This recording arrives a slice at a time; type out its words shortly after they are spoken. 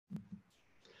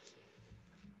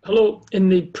Hello, in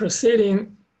the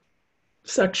preceding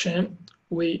section,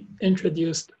 we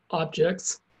introduced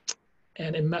objects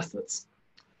and methods.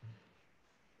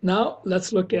 Now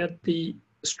let's look at the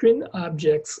string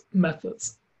objects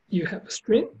methods. You have a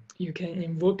string, you can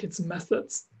invoke its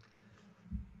methods.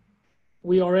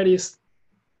 We already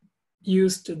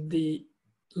used the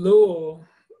lower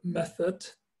method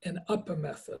and upper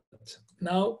method.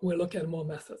 Now we look at more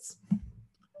methods.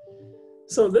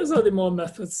 So these are the more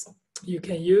methods you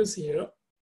can use here.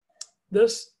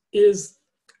 This is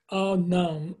our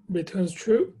num returns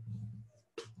true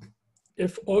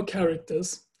if all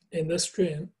characters in the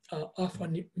string are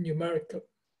alphanumerical.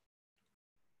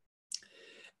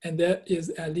 And there is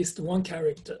at least one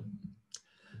character.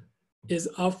 Is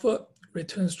alpha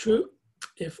returns true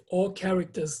if all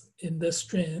characters in the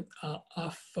string are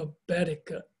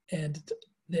alphabetical and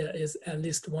there is at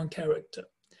least one character.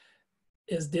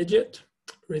 Is digit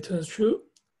returns true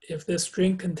if the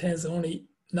string contains only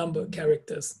number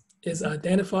characters. Is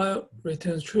identifier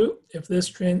returns true if this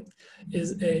string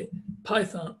is a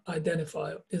Python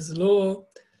identifier. Is lower,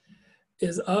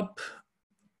 is up,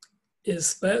 is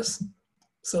space.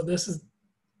 So this is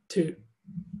to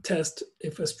test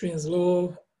if a string is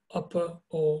lower, upper,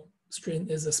 or string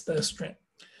is a space string.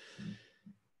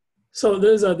 So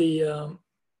those are the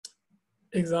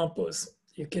examples.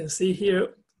 You can see here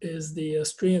is the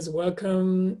string is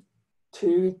welcome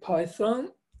to Python.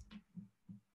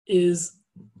 Is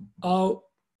our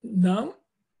num.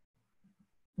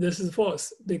 This is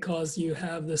false because you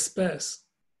have the space.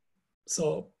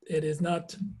 So it is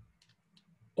not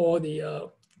all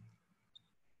the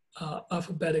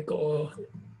alphabetical or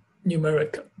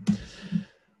numerical.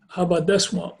 How about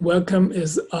this one? Welcome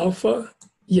is alpha.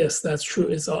 Yes, that's true.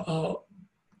 It's all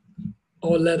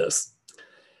letters.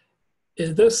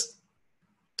 Is this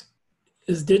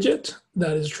is digit?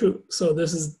 That is true. So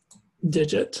this is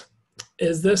digit.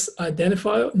 Is this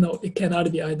identifier? No, it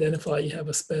cannot be identifier. You have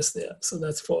a space there. So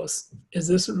that's false. Is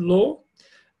this low?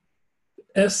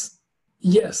 S,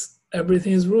 yes,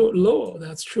 everything is low.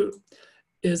 That's true.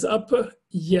 Is upper?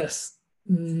 Yes.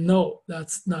 No,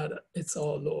 that's not. It's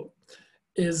all low.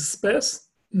 Is space?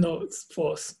 No, it's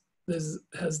false. This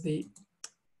has the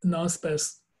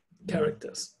non-space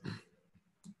characters.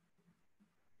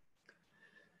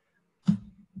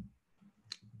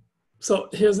 So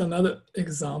here's another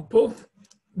example.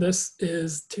 This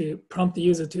is to prompt the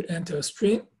user to enter a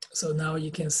string. So now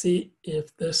you can see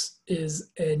if this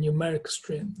is a numeric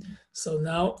string. So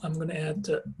now I'm going to add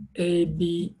A,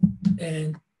 B,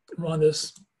 and run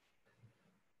this.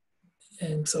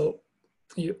 And so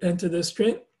you enter the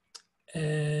string.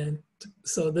 And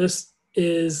so this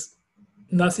is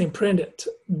nothing printed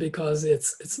because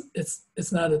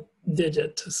it's not a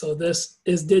digit. So this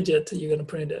is digit, you're going to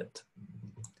print it.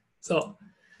 So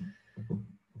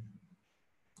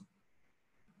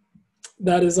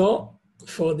that is all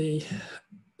for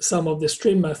some of the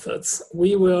string methods.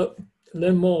 We will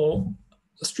learn more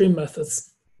string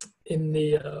methods in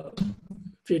the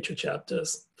future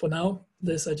chapters. For now,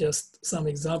 these are just some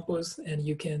examples and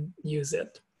you can use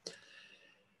it.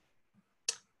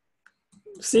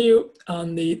 See you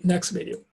on the next video.